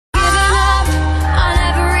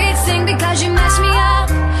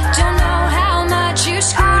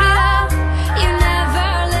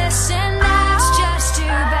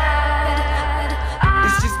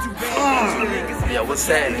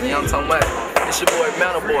saying. You know what I'm talking about? It's your boy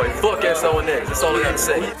Mountain Boy. Fuck SONX. That's all I got to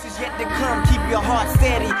say. Yet to come, keep your heart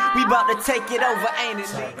steady. We about to take it over, ain't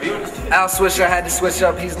it? Al Swisher had to switch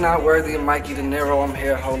up. He's not worthy of Mikey De Niro. I'm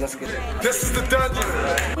here, ho. Let's get it. This is the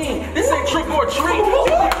dungeon. This ain't trick or treat. You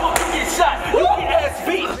get shot. You get ass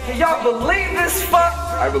beat. Can y'all believe this fuck?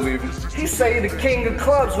 I believe it. He say he the king of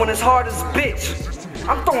clubs when his heart is bitch.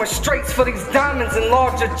 I'm throwing straights for these diamonds and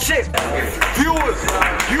larger chips. Viewers,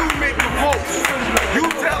 you make the votes. You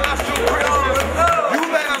tell us your criticism. You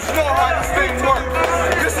let us know how this thing works.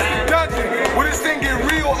 This is the dungeon where this thing get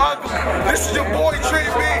real ugly. This is your boy Trey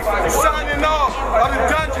B signing off of the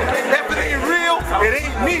dungeon. If it ain't real, it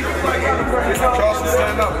ain't me. Charleston,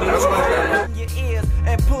 stand up. Let's go. Your ears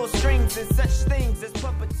and pull strings and such things as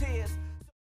puppet.